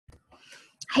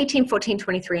Hey Team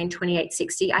 1423 and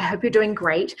 2860, I hope you're doing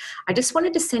great. I just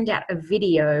wanted to send out a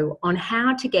video on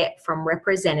how to get from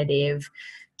representative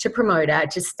to promoter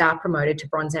to star promoter to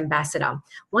bronze ambassador.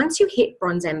 Once you hit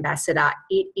bronze ambassador,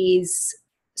 it is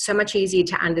so much easier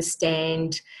to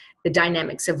understand the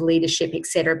dynamics of leadership,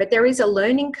 etc. But there is a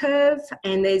learning curve,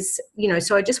 and there's,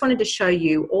 so I just wanted to show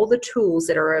you all the tools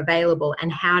that are available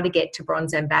and how to get to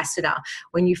bronze ambassador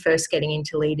when you're first getting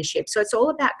into leadership. So it's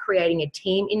all about creating a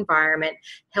team environment,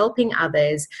 helping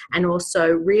others, and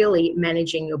also really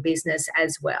managing your business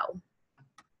as well.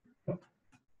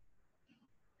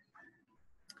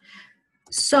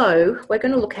 So we're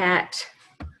going to look at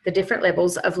the different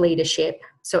levels of leadership.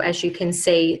 So as you can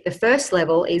see, the first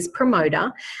level is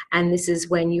promoter, and this is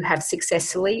when you have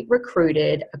successfully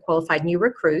recruited a qualified new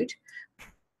recruit.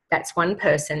 That's one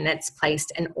person that's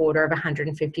placed an order of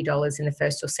 $150 in the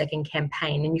first or second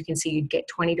campaign, and you can see you'd get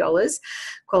 $20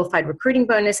 qualified recruiting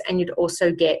bonus, and you'd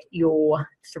also get your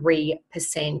 3%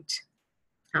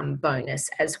 bonus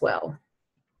as well.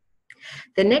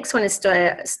 The next one is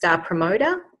star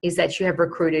promoter, is that you have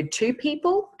recruited 2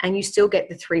 people and you still get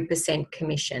the 3%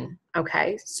 commission.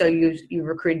 Okay, so you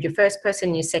recruited your first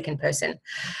person, your second person.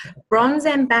 Bronze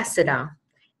ambassador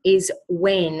is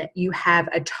when you have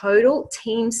a total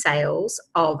team sales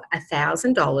of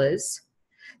 $1,000,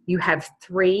 you have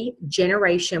 3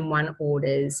 generation 1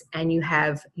 orders, and you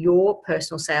have your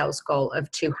personal sales goal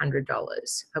of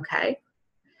 $200. Okay.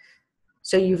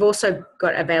 So you've also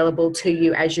got available to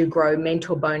you as you grow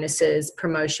mentor bonuses,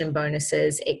 promotion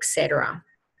bonuses, etc.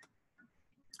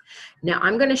 Now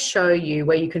I'm going to show you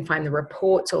where you can find the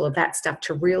reports, all of that stuff,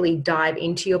 to really dive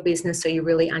into your business so you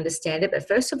really understand it. But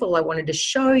first of all, I wanted to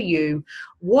show you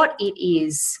what it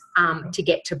is to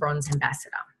get to bronze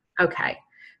ambassador. Okay,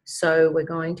 so we're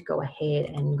going to go ahead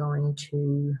and going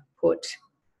to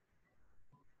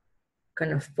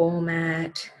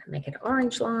format, make it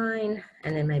orange line,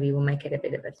 and then maybe we'll make it a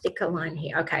bit of a thicker line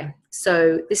here. Okay,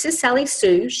 so this is Sally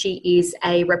Sue. She is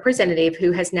a representative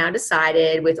who has now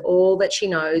decided, with all that she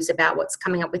knows about what's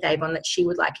coming up with Avon, that she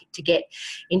would like to get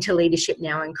into leadership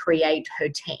now and create her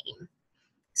team.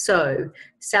 So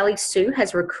Sally Sue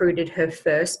has recruited her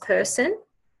first person.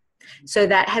 So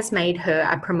that has made her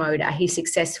a promoter. He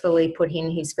successfully put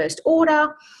in his first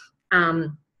order.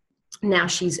 Now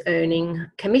she's earning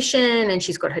commission and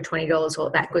she's got her $20, all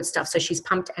of that good stuff. So she's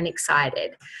pumped and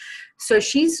excited. So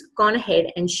she's gone ahead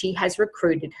and she has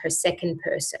recruited her second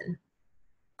person.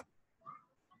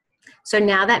 So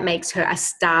now that makes her a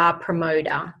star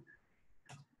promoter.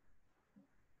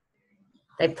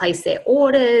 They place their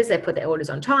orders, they put their orders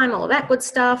on time, all of that good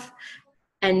stuff.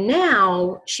 And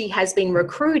now she has been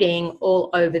recruiting all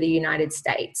over the United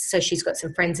States. So she's got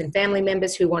some friends and family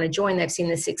members who want to join. They've seen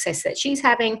the success that she's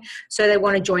having, so they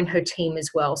want to join her team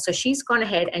as well. So she's gone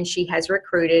ahead and she has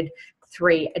recruited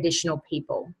 3 additional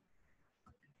people.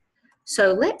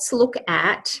 So let's look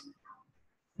at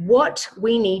what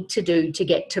we need to do to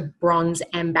get to bronze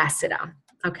ambassador.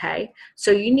 Okay, so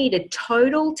you need a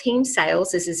total team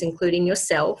sales, this is including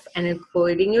yourself and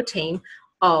including your team,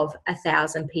 of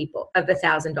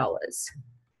 $1,000,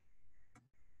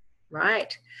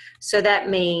 right? So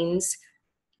that means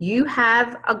you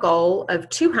have a goal of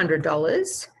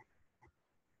 $200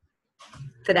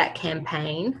 for that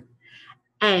campaign,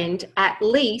 and at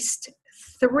least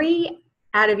 3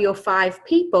 out of your 5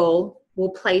 people will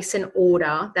place an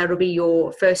order. That'll be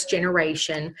your first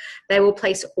generation. They will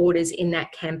place orders in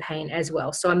that campaign as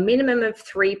well. So a minimum of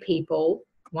 3 people,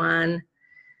 1,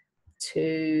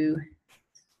 2,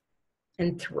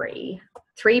 and 3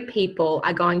 people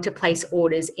are going to place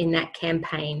orders in that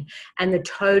campaign, and the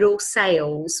total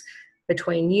sales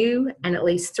between you and at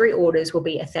least 3 orders will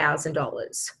be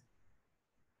 $1,000.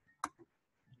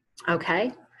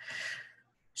 Okay,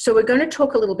 so we're going to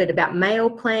talk a little bit about mail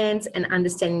plans and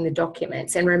understanding the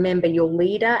documents. And remember, your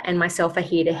leader and myself are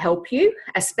here to help you,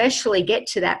 especially get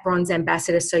to that bronze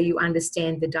ambassador, so you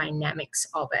understand the dynamics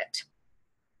of it.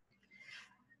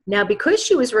 Now, because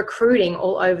she was recruiting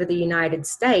all over the United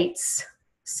States,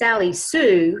 Sally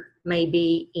Sue may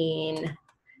be in,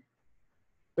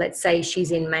 let's say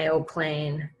she's in mail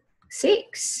plan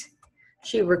 6.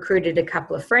 She recruited a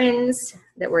couple of friends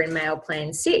that were in mail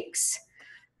plan 6.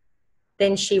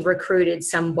 Then she recruited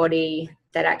somebody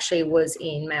that actually was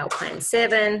in mail plan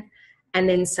 7, and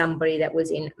then somebody that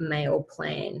was in mail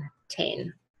plan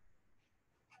 10.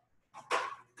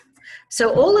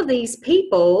 So all of these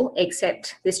people,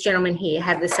 except this gentleman here,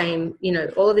 have the same,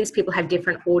 all of these people have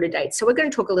different order dates. So we're going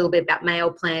to talk a little bit about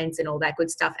mail plans and all that good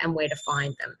stuff and where to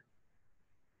find them.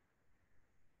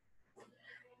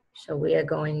 So we are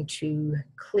going to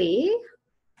clear.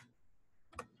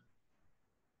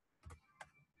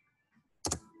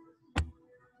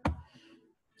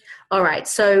 All right,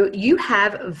 so you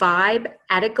have Vibe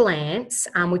at a Glance,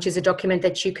 which is a document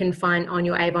that you can find on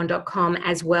your avon.com,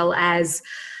 as well as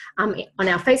on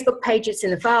our Facebook page. It's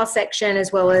in the file section,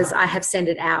 as well as I have sent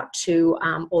it out to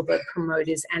all the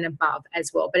promoters and above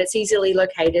as well. But it's easily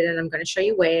located, and I'm going to show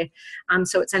you where.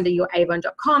 So it's under your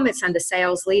avon.com, it's under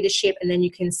sales leadership, and then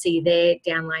you can see there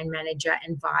downline manager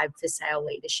and Vibe for sale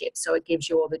leadership. So it gives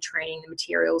you all the training, the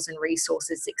materials and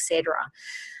resources, etc.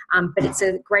 But it's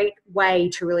a great way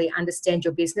to really understand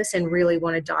your business and really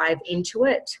want to dive into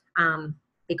it,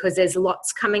 because there's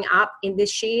lots coming up in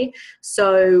this year.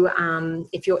 So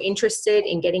if you're interested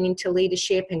in getting into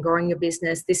leadership and growing your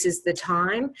business, this is the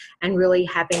time, and really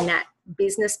having that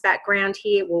business background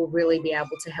here will really be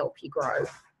able to help you grow.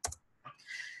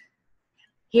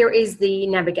 Here is the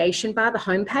navigation bar, the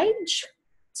homepage.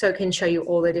 So it can show you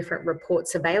all the different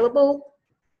reports available,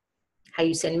 how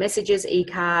you send messages,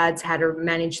 e-cards, how to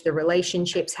manage the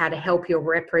relationships, how to help your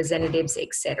representatives,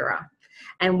 etc.,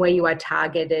 and where you are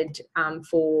targeted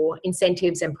for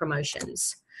incentives and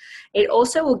promotions. It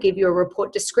also will give you a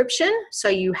report description, so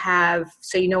you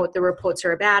know what the reports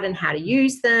are about and how to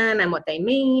use them and what they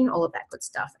mean, all of that good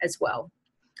stuff as well.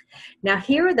 Now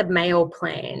here are the mail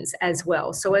plans as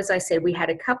well. So as I said, we had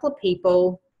a couple of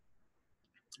people.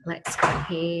 Let's go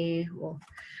here. Well,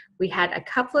 we had a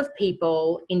couple of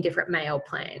people in different mail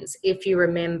plans. If you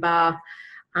remember,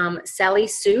 Sally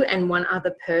Sue and one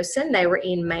other person, they were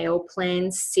in mail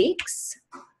plan 6.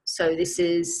 So this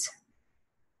is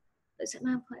it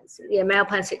mail plan 6? Yeah, mail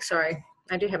plan 6, sorry.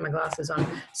 I do have my glasses on.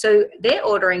 So their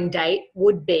ordering date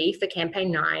would be for campaign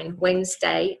 9,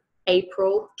 Wednesday,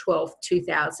 April 12th,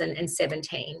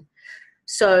 2017.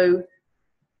 So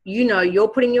you know you're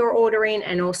putting your order in,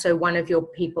 and also one of your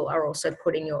people are also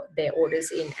putting their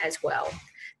orders in as well.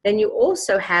 Then you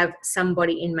also have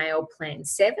somebody in mail plan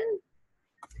 7.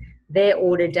 Their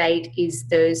order date is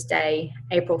Thursday,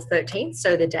 April 13th,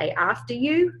 so the day after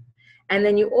you. And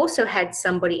then you also had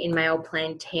somebody in mail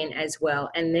plan 10 as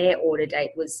well, and their order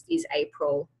date is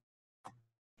April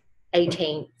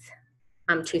 18th,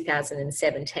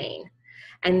 2017.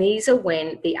 And these are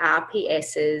when the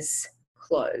RPSs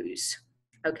close.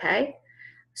 Okay,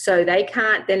 so they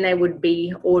can't, then they would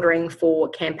be ordering for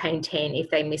campaign 10 if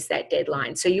they miss that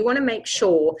deadline. So you want to make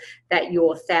sure that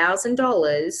your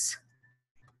 $1,000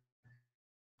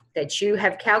 that you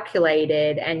have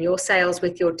calculated and your sales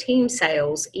with your team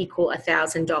sales equal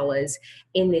 $1,000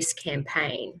 in this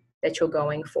campaign that you're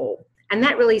going for. And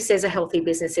that really says a healthy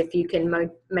business if you can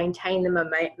maintain the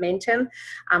momentum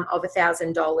of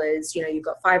 $1,000. You know, you've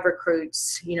got 5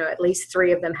 recruits, you know, at least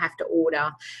 3 of them have to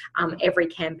order every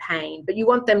campaign, but you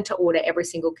want them to order every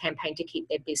single campaign to keep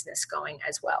their business going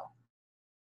as well.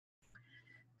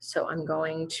 So I'm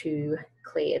going to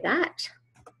clear that.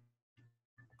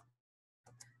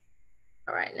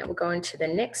 All right, now we'll go into the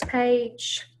next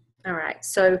page. All right,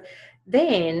 so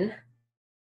then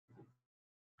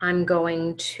I'm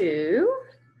going to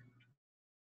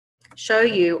show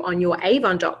you on your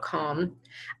avon.com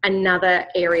another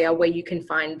area where you can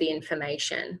find the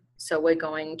information. So I'm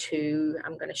going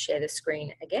to share the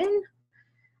screen again,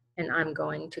 and I'm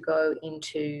going to go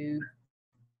into,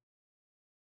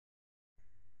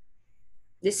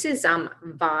 this is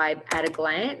Vibe at a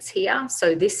Glance here.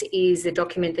 So this is a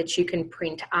document that you can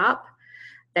print up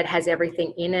that has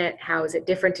everything in it. How is it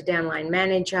different to Downline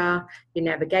Manager, your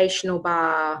navigational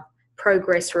bar,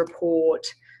 progress report,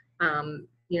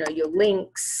 you know, your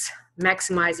links,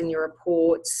 maximizing your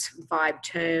reports, Vibe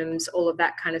terms, all of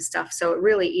that kind of stuff. So it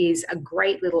really is a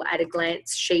great little at a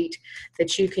glance sheet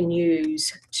that you can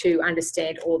use to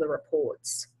understand all the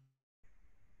reports.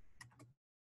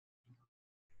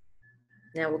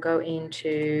 Now we'll go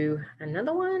into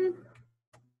another one.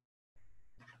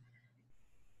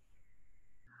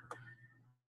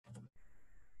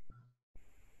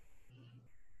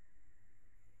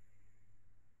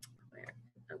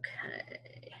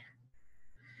 Okay.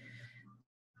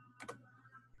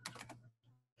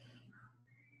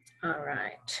 All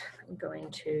right, I'm going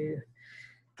to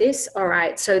this. All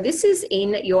right, so this is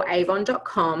in your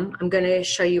avon.com. I'm going to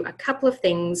show you a couple of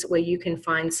things where you can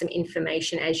find some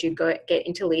information as you get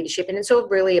into leadership. And it's all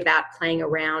really about playing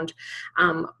around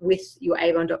with your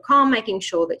avon.com, making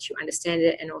sure that you understand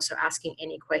it, and also asking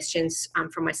any questions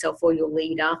from myself or your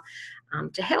leader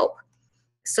to help.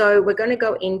 So we're going to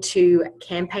go into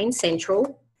Campaign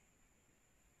Central,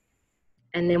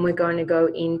 and then we're going to go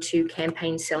into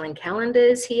Campaign Selling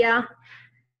Calendars here,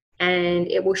 and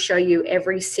it will show you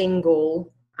every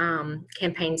single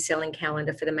campaign selling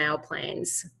calendar for the mail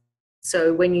plans.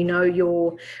 So when you know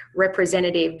your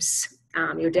representatives,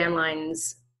 your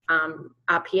downlines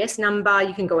RPS number.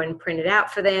 You can go and print it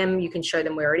out for them. You can show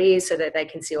them where it is so that they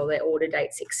can see all their order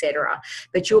dates, etc.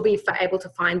 But you'll be able to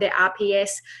find their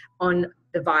RPS on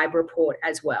the Vibe report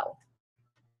as well.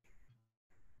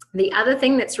 The other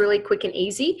thing that's really quick and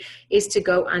easy is to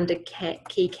go under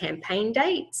key campaign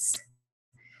dates.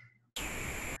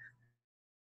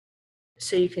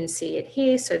 So you can see it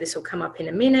here. So this will come up in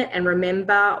a minute. And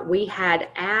remember, we had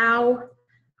our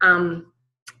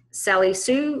Sally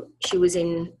Sue. She was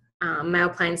in Mail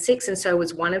Plan 6, and so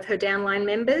was one of her downline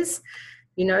members.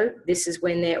 You know, this is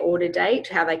when their order date,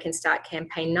 how they can start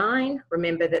campaign 9.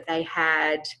 Remember that they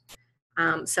had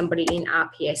somebody in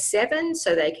RPS 7,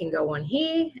 so they can go on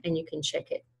here and you can check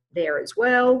it there as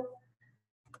well.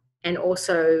 And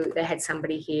also they had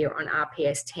somebody here on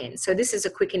RPS 10. So this is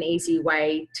a quick and easy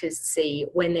way to see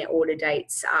when their order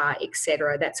dates are,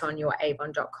 etc. That's on your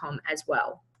avon.com as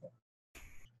well.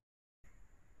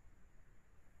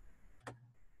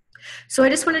 So I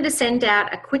just wanted to send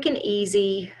out a quick and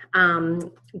easy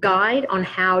guide on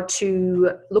how to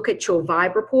look at your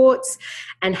Vibe reports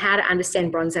and how to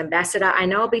understand Bronze Ambassador. I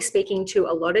know I'll be speaking to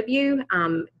a lot of you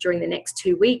during the next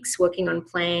 2 weeks, working on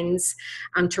plans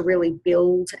to really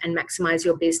build and maximize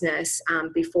your business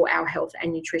before our health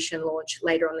and nutrition launch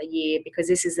later on the year, because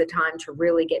this is the time to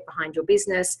really get behind your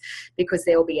business, because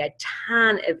there will be a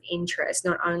ton of interest,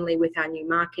 not only with our new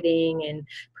marketing and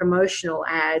promotional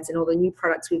ads and all the new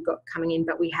products we've got coming in,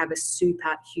 but we have a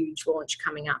super huge launch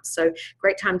coming up. So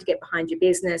great time to get behind your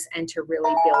business and to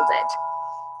really build it.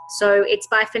 So it's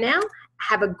bye for now.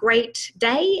 Have a great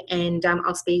day, and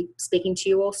I'll be speaking to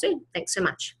you all soon. Thanks so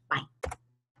much. Bye.